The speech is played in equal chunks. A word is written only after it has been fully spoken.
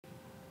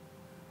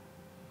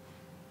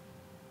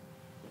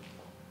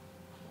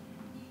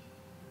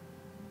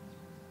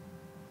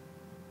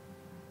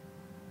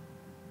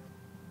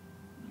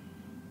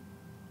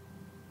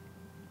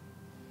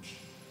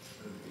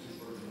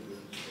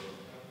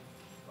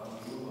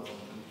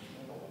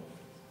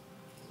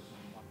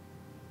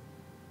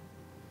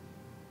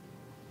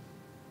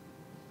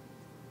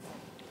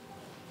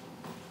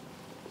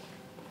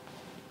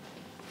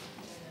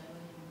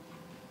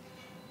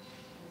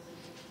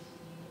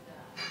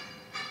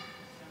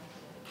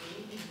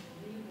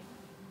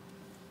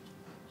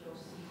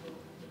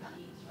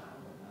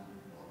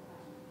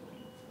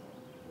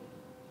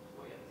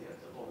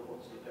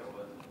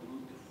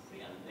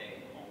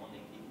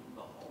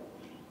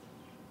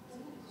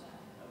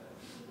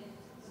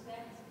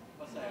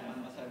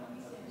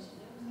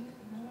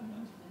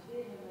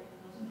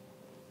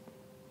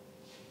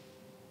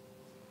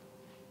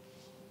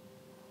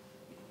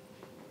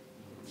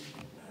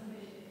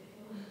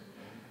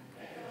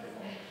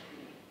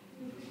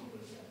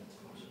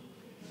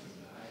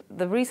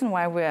the reason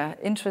why we're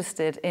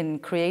interested in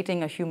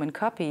creating a human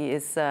copy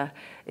is that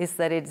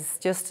it's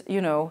just,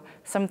 you know,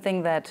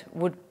 something that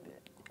would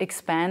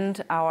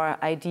expand our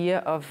idea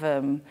of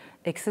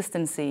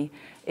existency.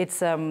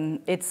 It's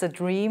a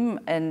dream,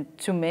 and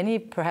to many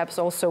perhaps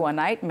also a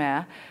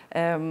nightmare.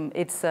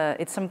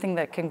 It's something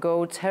that can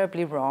go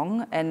terribly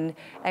wrong, and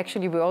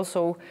actually we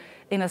also,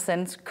 in a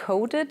sense,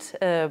 coded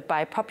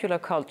by popular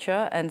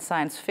culture and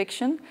science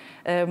fiction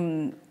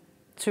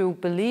to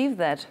believe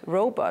that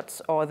robots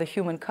or the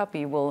human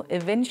copy will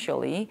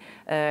eventually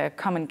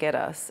come and get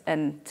us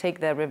and take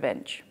their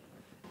revenge.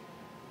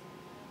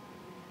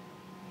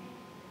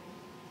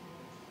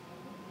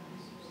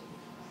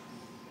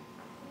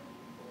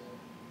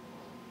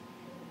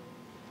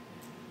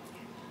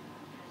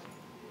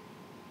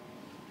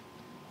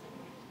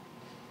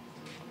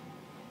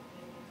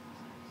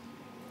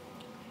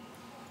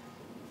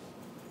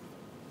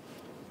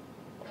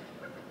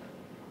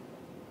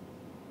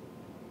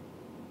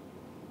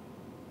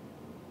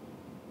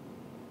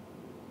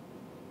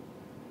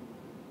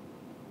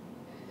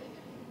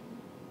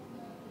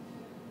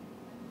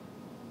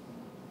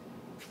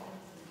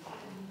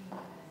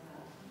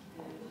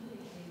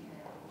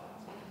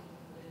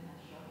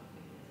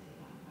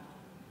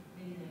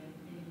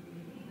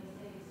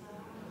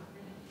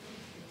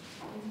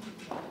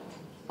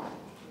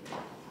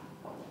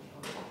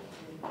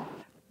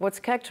 What's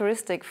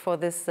characteristic for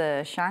this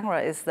genre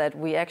is that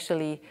we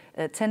actually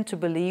tend to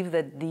believe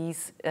that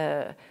these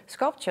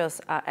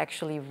sculptures are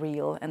actually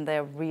real and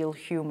they're real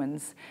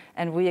humans.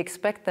 And we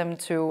expect them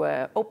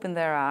to open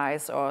their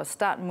eyes or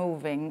start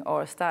moving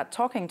or start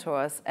talking to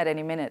us at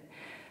any minute.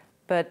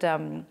 But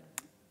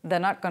they're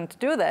not going to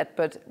do that.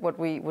 But what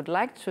we would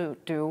like to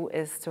do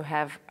is to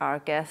have our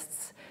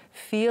guests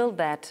feel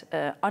that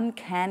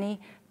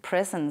uncanny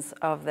presence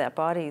of their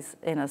bodies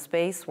in a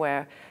space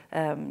where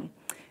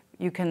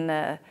you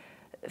can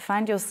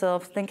find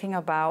yourself thinking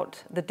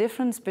about the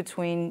difference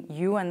between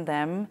you and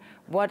them.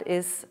 What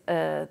is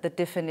the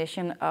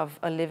definition of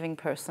a living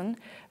person?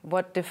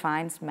 What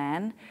defines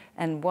man?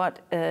 And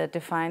what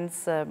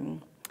defines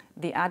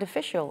the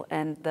artificial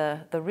and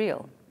the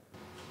real?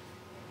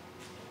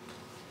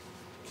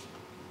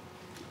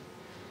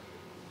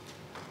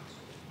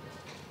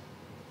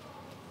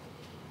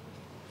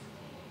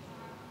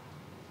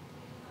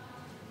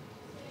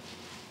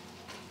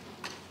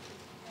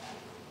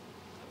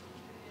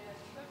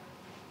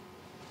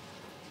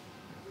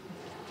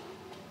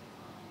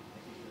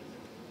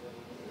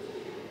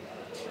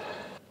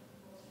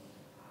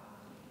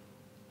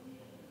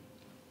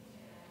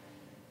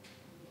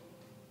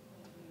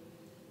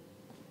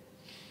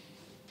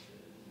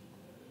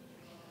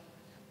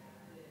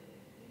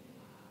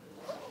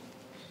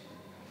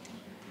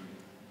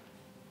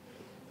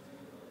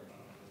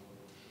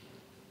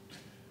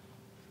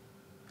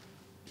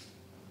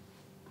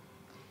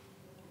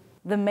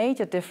 The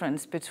major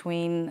difference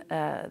between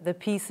the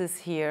pieces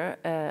here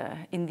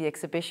in the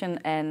exhibition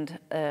and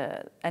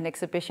an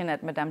exhibition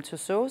at Madame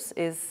Tussauds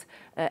is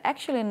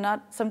actually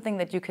not something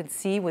that you can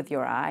see with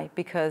your eye,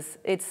 because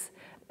it's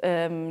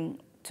in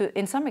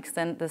some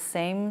extent the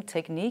same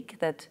technique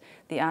that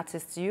the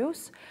artists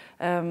use.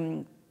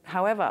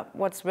 However,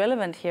 what's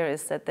relevant here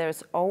is that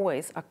there's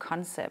always a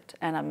concept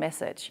and a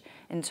message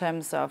in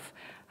terms of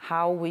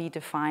how we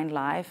define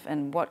life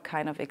and what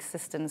kind of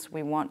existence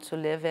we want to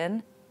live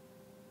in.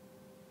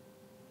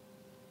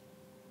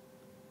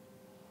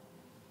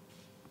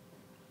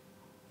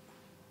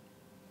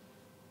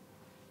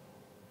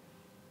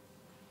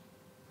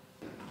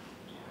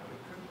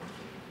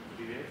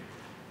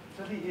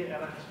 Så lige her er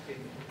der en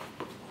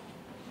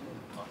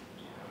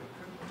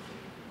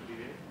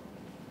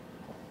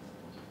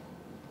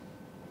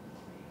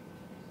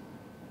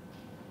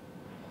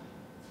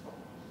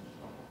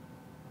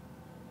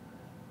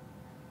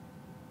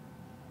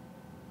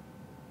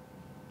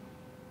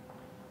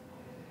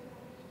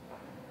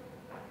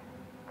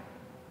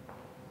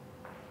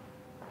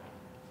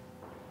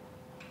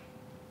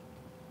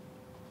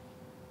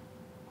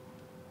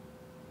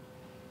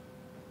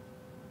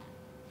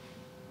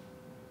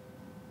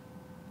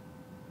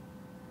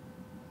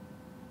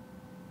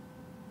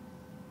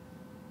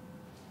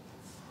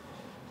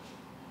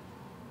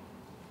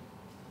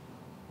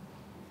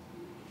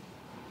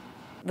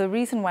The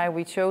reason why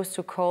we chose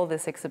to call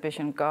this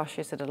exhibition Gosh,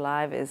 Is It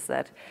Alive? Is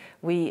that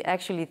we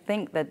actually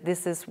think that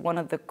this is one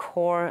of the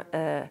core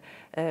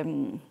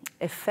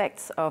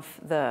effects of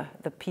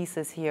the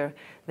pieces here.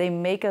 They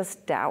make us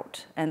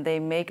doubt, and they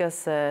make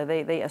us,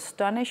 they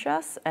astonish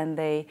us, and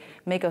they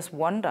make us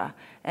wonder.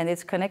 And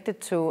it's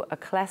connected to a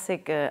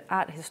classic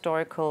art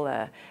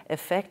historical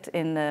effect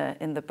in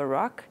the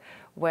Baroque,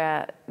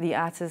 where the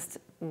artist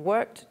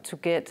worked to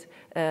get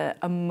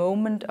a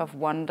moment of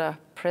wonder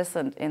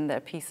present in their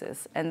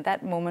pieces. And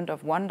that moment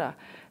of wonder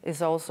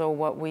is also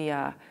what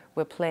we're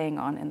playing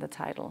on in the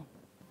title.